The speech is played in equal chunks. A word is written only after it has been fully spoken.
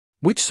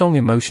Which song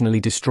emotionally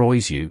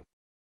destroys you?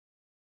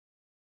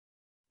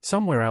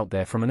 Somewhere Out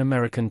There from An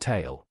American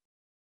Tail.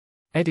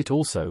 Edit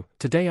also,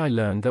 today I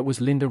learned that was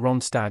Linda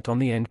Ronstadt on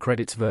the end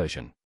credits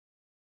version.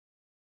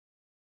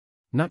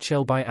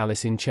 Nutshell by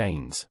Alice in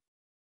Chains.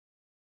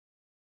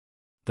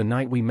 The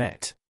Night We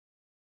Met.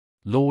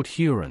 Lord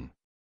Huron.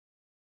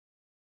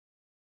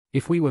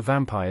 If We Were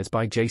Vampires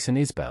by Jason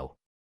Isbell.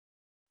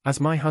 As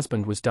my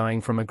husband was dying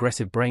from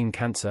aggressive brain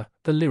cancer,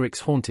 the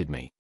lyrics haunted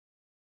me.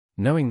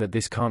 Knowing that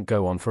this can't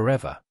go on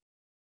forever.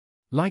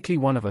 Likely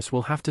one of us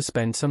will have to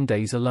spend some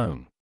days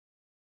alone.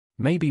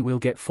 Maybe we'll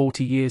get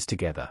 40 years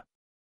together.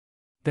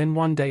 Then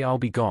one day I'll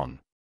be gone.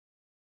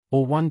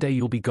 Or one day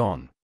you'll be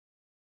gone.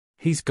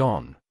 He's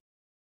gone.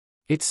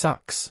 It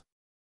sucks.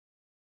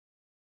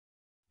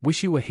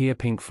 Wish You Were Here,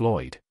 Pink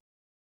Floyd.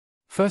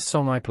 First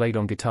song I played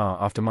on guitar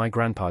after my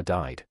grandpa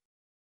died.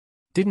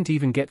 Didn't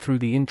even get through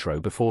the intro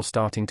before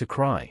starting to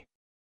cry.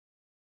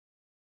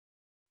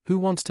 Who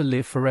Wants to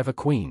Live Forever,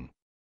 Queen.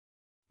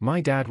 My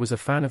dad was a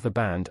fan of the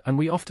band and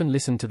we often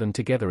listened to them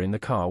together in the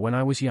car when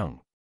I was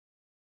young.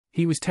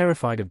 He was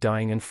terrified of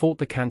dying and fought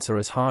the cancer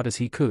as hard as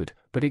he could,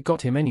 but it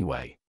got him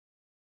anyway.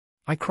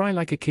 I cry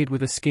like a kid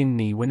with a skinned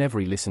knee whenever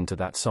he listened to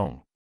that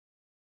song.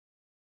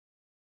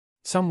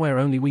 Somewhere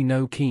Only We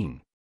Know,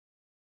 Keane.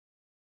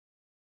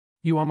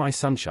 You Are My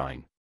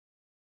Sunshine.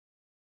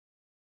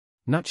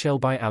 Nutshell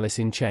by Alice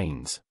in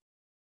Chains.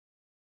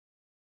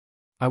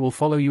 I Will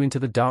Follow You Into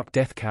the Dark,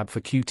 Death Cab for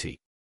Cutie.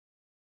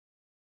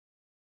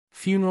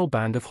 Funeral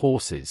Band of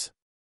Horses.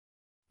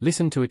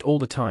 Listened to it all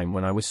the time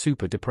when I was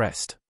super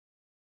depressed.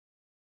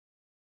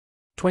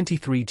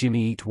 23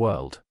 Jimmy Eat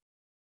World.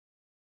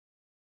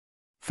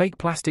 Fake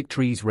Plastic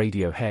Trees,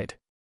 Radiohead.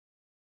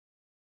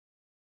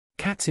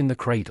 Cats in the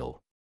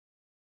Cradle.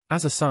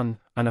 As a son,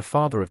 and a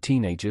father of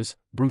teenagers,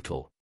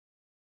 Brutal.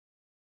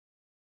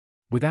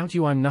 Without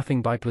You I'm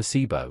Nothing by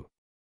Placebo.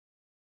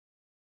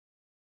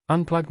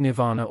 Unplugged,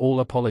 Nirvana, All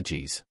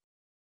Apologies.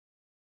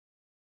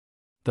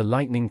 The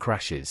Lightning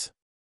Crashes.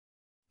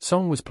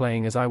 Song was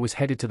playing as I was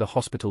headed to the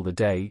hospital the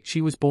day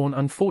she was born.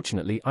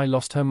 Unfortunately, I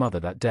lost her mother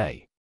that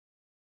day.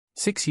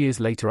 6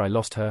 years later I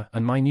lost her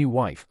and my new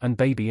wife and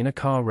baby in a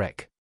car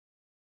wreck.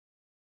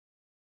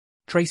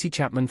 Tracy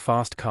Chapman,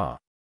 Fast Car.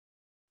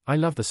 I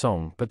love the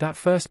song, but that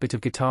first bit of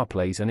guitar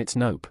plays and it's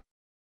nope.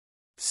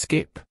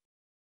 Skip.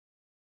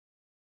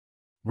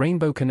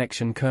 Rainbow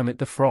Connection, Kermit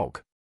the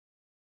Frog.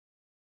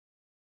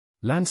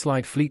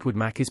 Landslide, Fleetwood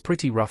Mac is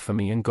pretty rough for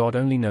me and God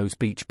Only Knows,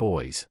 Beach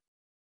Boys.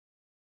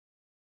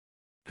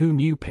 Who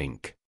Knew,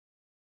 Pink.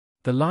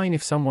 The line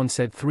 "If someone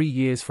said 3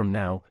 years from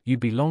now,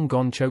 you'd be long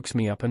gone" chokes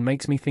me up and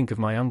makes me think of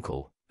my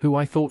uncle, who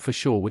I thought for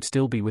sure would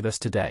still be with us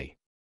today.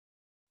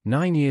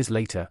 9 years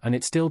later and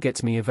it still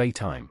gets me every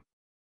time.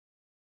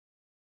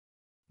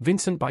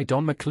 Vincent by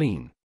Don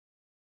McLean.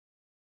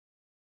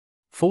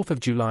 4th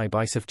of July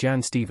by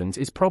Sufjan Stevens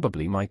is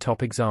probably my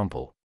top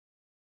example.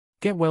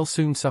 Get Well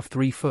Soon, Suf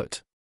 3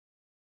 Foot.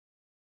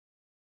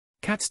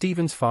 Cat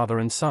Stevens, Father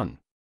and Son.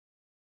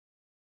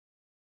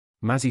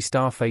 Mazzy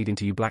Star, Fade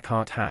Into You,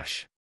 Blackheart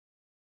Hash.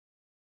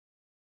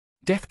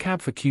 Death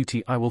Cab for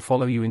Cutie, I Will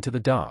Follow You Into the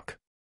Dark.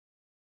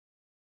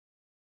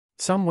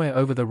 Somewhere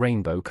Over the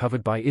Rainbow,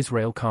 covered by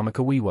Israel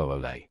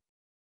Kamakawiwoole.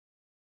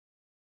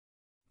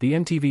 The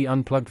MTV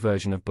Unplugged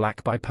version of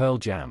Black by Pearl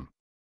Jam.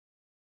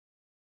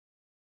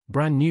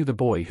 Brand New, The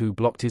Boy Who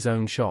Blocked His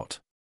Own Shot.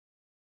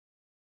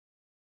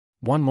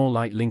 One More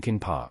Light,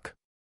 Linkin Park.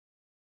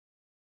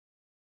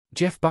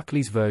 Jeff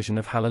Buckley's version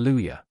of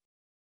Hallelujah.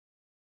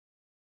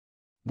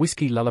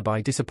 Whiskey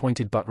Lullaby,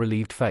 Disappointed But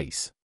Relieved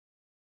Face.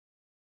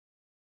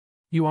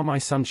 You Are My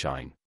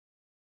Sunshine.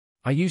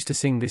 I used to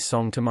sing this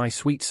song to my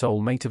sweet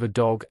soul mate of a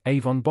dog,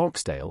 Avon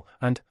Barksdale,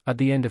 and, at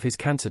the end of his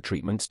cancer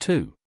treatments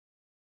too.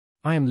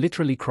 I am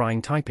literally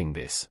crying typing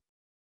this.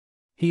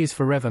 He is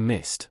forever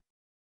missed.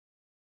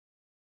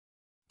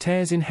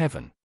 Tears in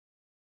Heaven.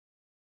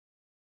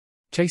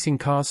 Chasing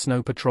Cars,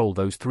 Snow Patrol,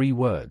 those 3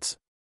 words.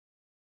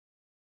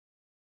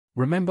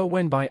 Remember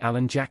When by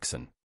Alan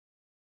Jackson.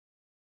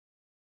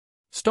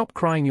 Stop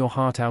Crying Your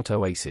Heart Out,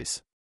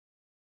 Oasis.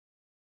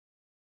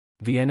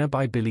 Vienna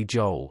by Billy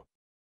Joel.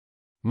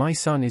 My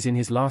son is in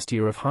his last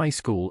year of high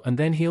school and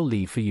then he'll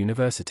leave for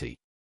university.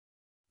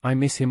 I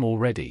miss him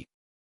already.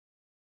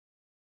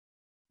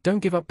 Don't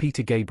Give Up,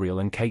 Peter Gabriel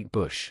and Kate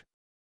Bush.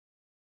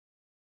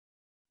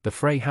 The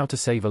Fray, How to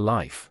Save a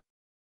Life.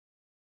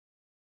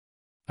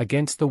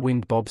 Against the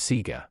Wind, Bob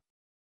Seger.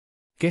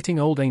 Getting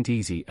old ain't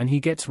easy and he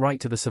gets right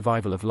to the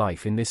survival of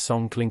life in this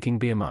song, clinking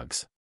beer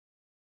mugs.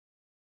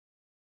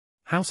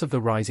 House of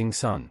the Rising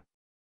Sun.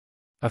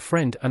 A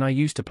friend and I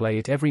used to play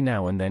it every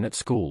now and then at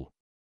school.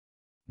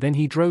 Then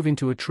he drove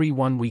into a tree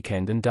one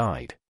weekend and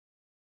died.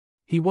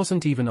 He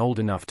wasn't even old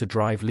enough to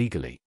drive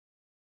legally.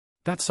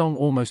 That song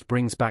almost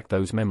brings back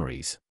those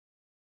memories.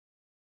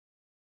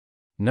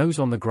 Nose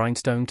on the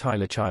Grindstone,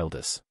 Tyler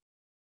Childers.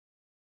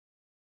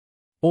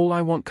 All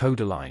I Want,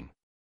 Codaline.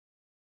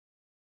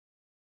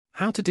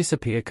 How to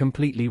Disappear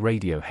Completely,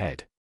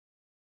 Radiohead.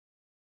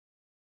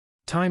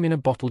 Time in a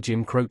Bottle,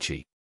 Jim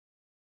Croce.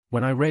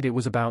 When I read it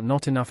was about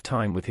not enough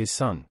time with his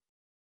son,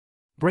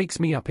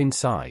 Breaks me up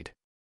inside.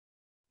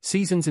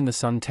 Seasons in the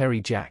Sun, Terry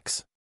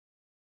Jacks.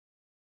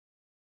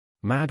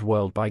 Mad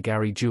World by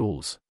Gary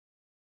Jules.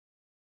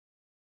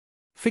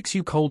 Fix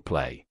You,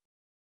 Coldplay.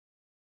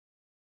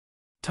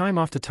 Time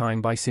After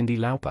Time by Cyndi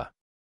Lauper.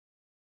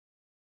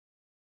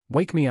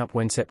 Wake Me Up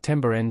When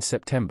September Ends.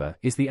 September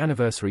is the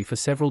anniversary for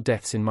several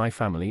deaths in my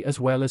family as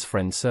well as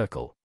friend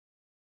circle.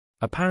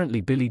 Apparently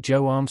Billy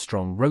Joe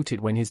Armstrong wrote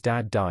it when his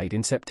dad died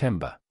in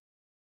September.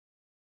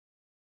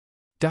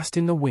 Dust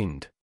in the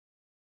Wind.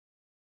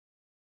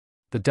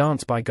 The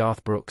Dance by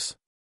Garth Brooks.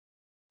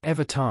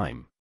 Ever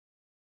Time.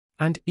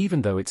 And,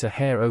 even though it's a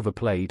hair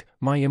overplayed,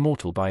 My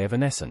Immortal by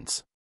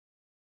Evanescence.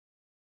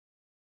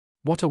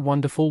 What a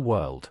Wonderful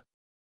World.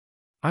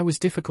 I was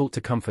difficult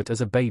to comfort as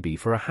a baby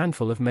for a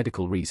handful of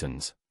medical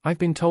reasons. I've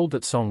been told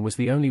that song was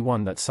the only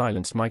one that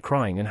silenced my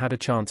crying and had a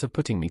chance of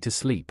putting me to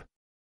sleep.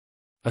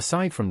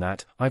 Aside from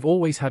that, I've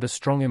always had a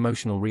strong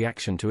emotional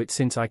reaction to it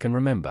since I can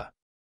remember.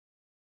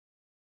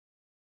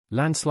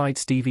 Landslide,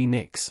 Stevie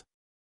Nicks.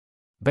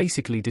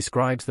 Basically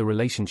describes the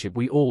relationship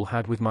we all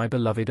had with my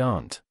beloved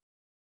aunt.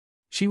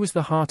 She was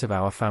the heart of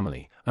our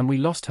family, and we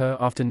lost her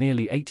after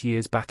nearly 8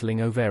 years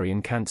battling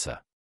ovarian cancer.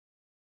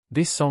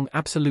 This song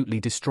absolutely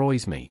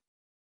destroys me.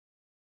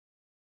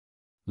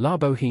 La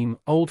Bohème,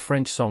 old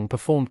French song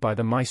performed by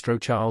the maestro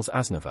Charles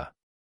Aznavour.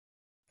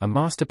 A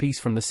masterpiece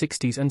from the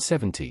 60s and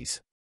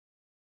 70s.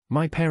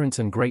 My parents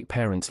and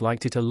great-parents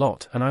liked it a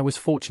lot, and I was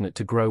fortunate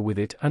to grow with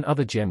it and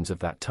other gems of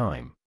that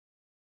time.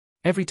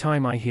 Every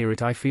time I hear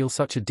it I feel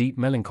such a deep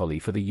melancholy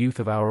for the youth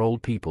of our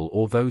old people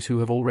or those who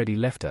have already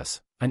left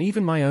us, and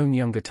even my own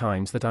younger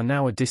times that are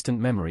now a distant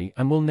memory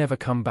and will never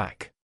come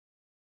back.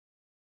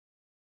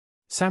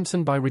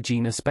 Samson by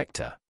Regina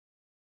Spektor.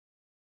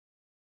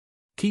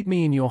 Keep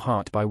Me in Your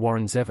Heart by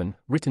Warren Zevon,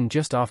 written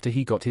just after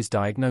he got his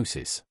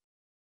diagnosis.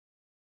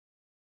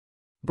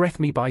 Breath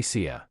Me by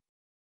Sia.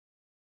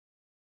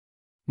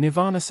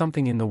 Nirvana,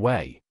 Something in the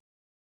Way.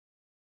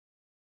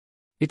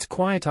 It's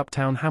Quiet,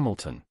 Uptown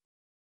Hamilton.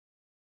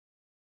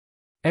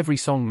 Every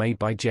Song Made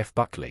by Jeff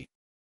Buckley.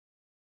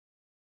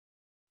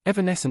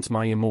 Evanescence,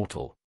 My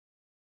Immortal.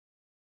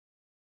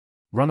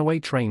 Runaway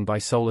Train by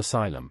Soul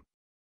Asylum.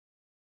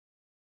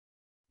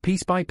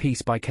 Piece by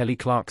Piece by Kelly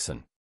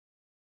Clarkson.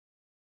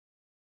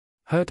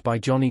 Hurt by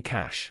Johnny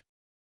Cash.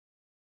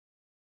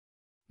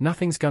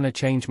 Nothing's Gonna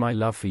Change My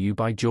Love for You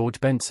by George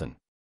Benson.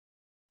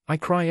 I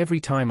cry every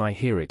time I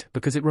hear it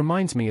because it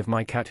reminds me of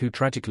my cat who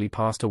tragically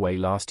passed away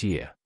last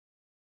year.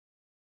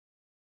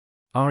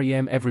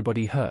 R.E.M.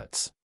 Everybody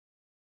Hurts.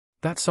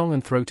 That song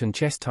and throat and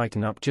chest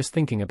tighten up just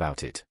thinking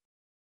about it.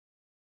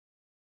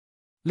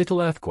 Little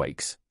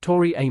Earthquakes,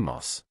 Tori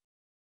Amos.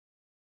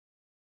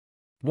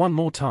 One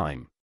More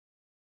Time.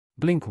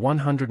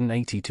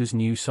 Blink-182's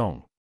new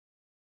song.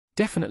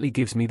 Definitely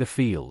gives me the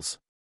feels.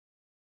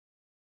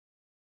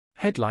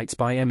 Headlights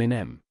by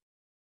Eminem.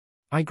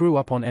 I grew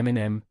up on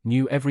Eminem,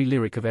 knew every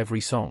lyric of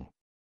every song.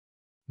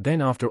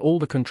 Then after all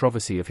the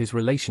controversy of his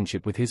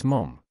relationship with his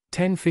mom,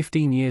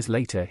 10-15 years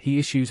later he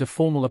issues a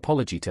formal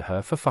apology to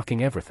her for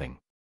fucking everything.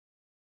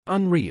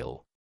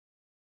 Unreal.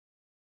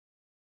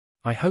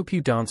 I Hope You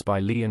Dance by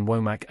Lee Ann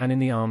Womack and In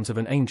the Arms of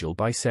an Angel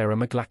by Sarah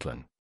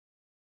McLachlan.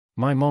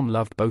 My mom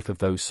loved both of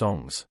those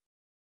songs.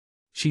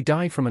 She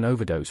died from an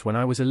overdose when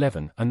I was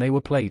 11 and they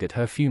were played at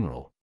her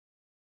funeral.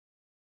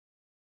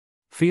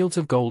 Fields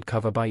of Gold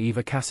cover by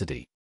Eva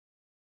Cassidy.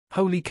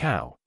 Holy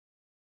Cow.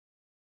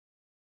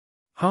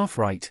 Half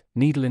Right,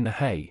 Needle in the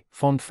Hay,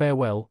 Fond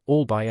Farewell,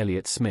 all by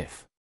Elliott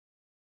Smith.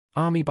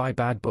 Army by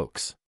Bad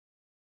Books.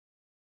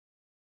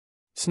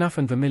 Snuff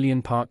and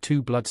Vermilion Part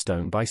 2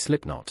 Bloodstone by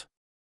Slipknot.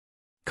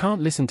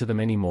 Can't listen to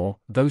them anymore,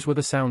 those were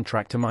the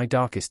soundtrack to my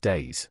darkest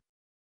days.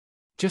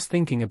 Just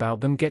thinking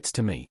about them gets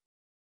to me.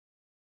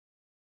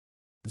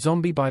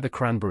 Zombie by the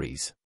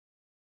Cranberries.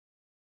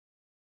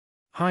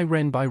 High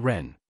Ren by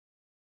Ren.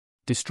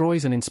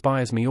 Destroys and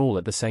inspires me all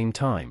at the same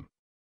time.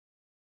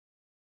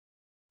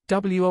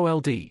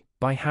 WOLD,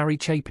 by Harry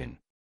Chapin.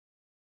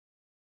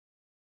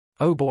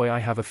 Oh boy, I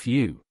have a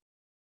few.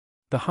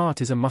 The Heart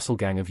is a Muscle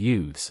Gang of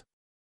Youths.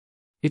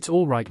 It's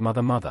Alright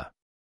Mother Mother.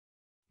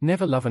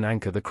 Never Love and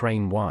Anchor the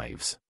Crane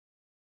Wives.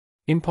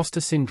 Imposter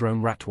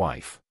Syndrome Rat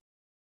Wife.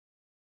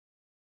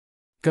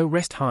 Go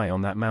Rest High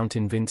on That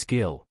Mountain Vince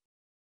Gill.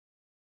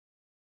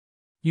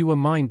 You Were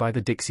Mine by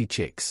the Dixie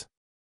Chicks.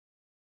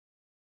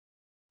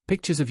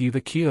 Pictures of You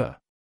The Cure.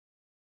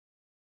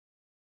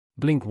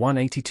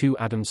 Blink-182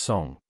 Adam's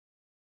Song.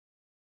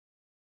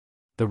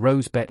 The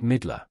Rose Bette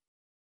Midler.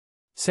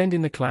 Send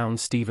in the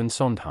Clowns Stephen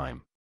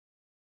Sondheim.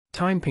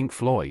 Time Pink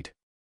Floyd.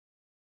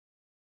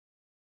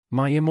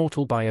 My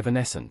Immortal by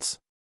Evanescence.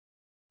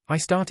 I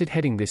started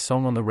heading this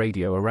song on the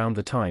radio around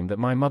the time that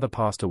my mother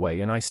passed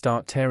away and I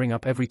start tearing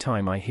up every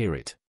time I hear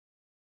it.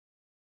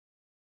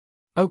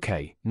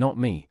 Okay, not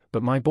me,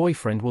 but my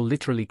boyfriend will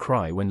literally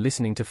cry when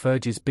listening to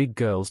Fergie's Big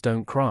Girls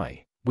Don't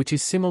Cry, which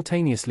is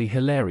simultaneously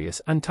hilarious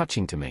and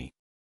touching to me.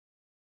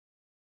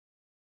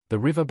 The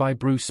River by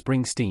Bruce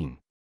Springsteen.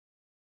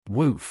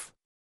 Woof.